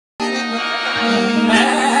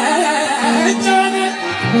मैं जाने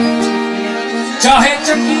चाहे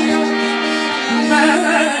चंगिया मैं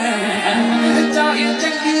चाहे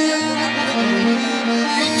चंगिया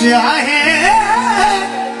चाहे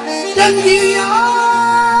चंगिया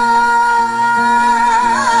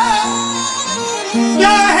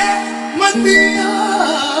चाहे मंदिया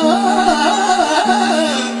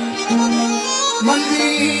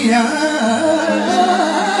मंदिया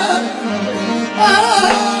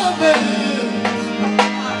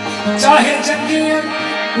चाहे चंगिया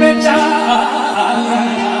मैं चाहे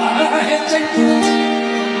चंगिया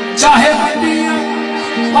चाहे मंदिया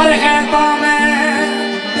पर है तो मैं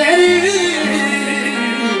तेरी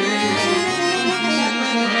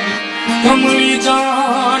कमली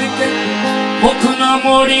जान के मुख ना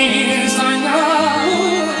मोड़ी साया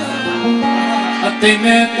अते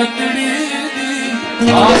मैं तकड़ी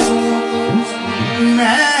आस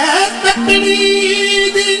मैं तकड़ी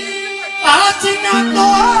दी आस ना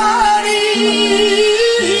तोड़ी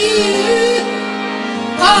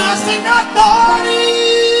आस ना तोड़ी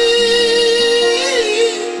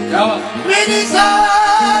मेरी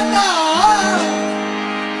सादा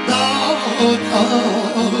दो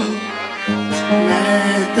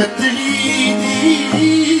मैं तकड़ी दी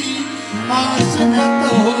आस ना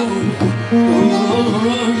तोड़ी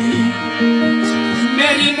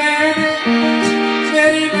मेरी मैं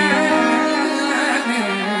मेरी मैं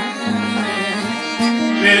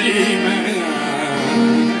मेरी मैं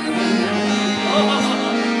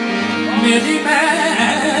मेरी मैं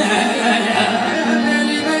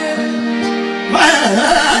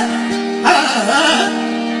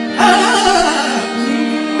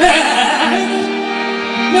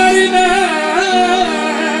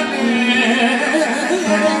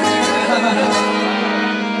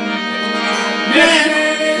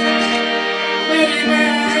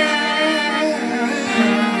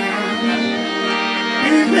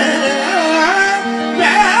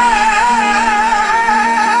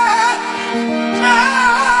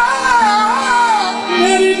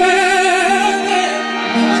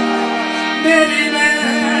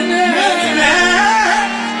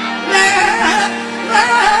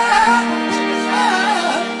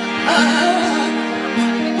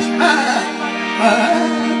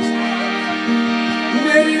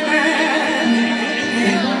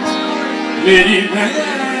मेरी मैं मेरी मैं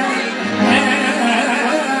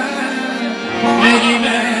मेरी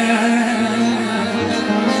मैं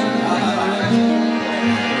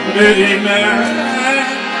मेरी मैं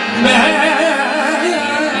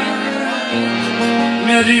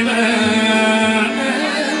मेरी मैं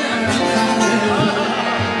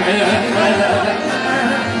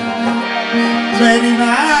मेरी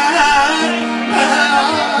माँ मेरी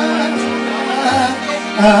माँ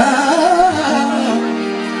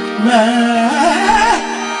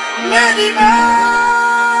मेरी मैं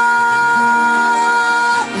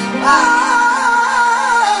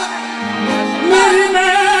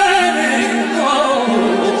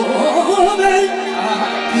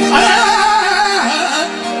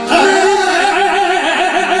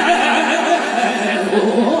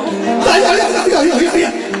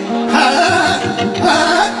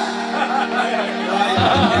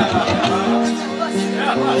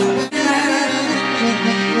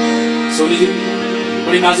सोनी जी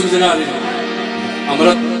बड़ी नाजुक जगह आ रही है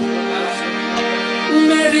अमृत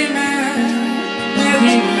मेरी मैं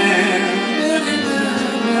मेरी मैं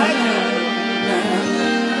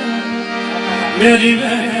मेरी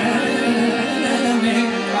मैं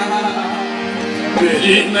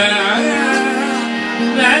मेरी मैं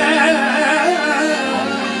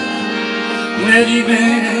मेरी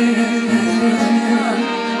मैं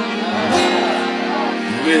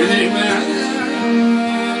मेरी मैं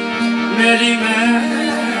मेरी मैं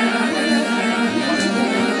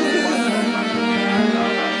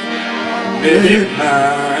मेरी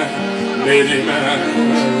मैं मेरी मैं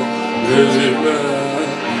मेरी मैं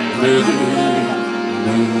मेरी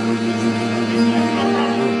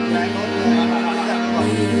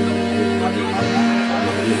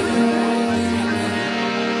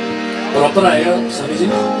प्रॉपर आएगा सनी जी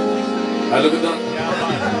हेलो कितना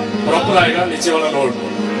प्रॉपर आएगा नीचे वाला नोट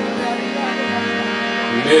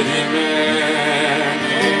मेरी मैं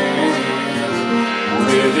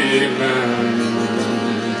मेरी मैं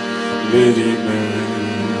मेरी मैं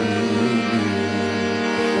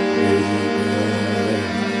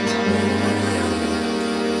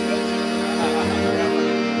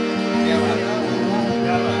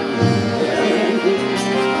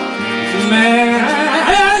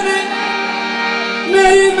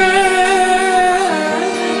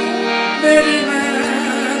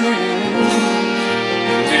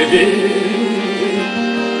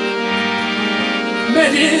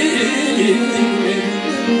मेरी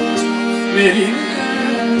मेरी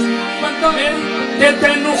बंदा ते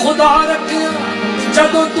तेनू खुदा रखे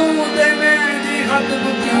जदों तू देवे दी हद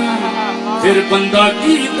दुखी फिर बंदा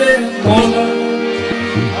की ते मौला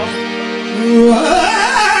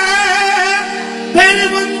फिर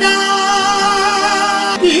बंदा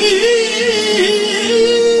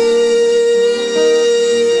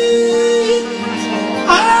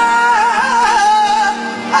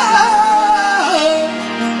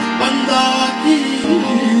बंदा की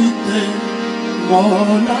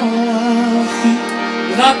मौला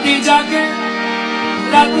राती जागे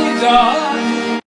राती जा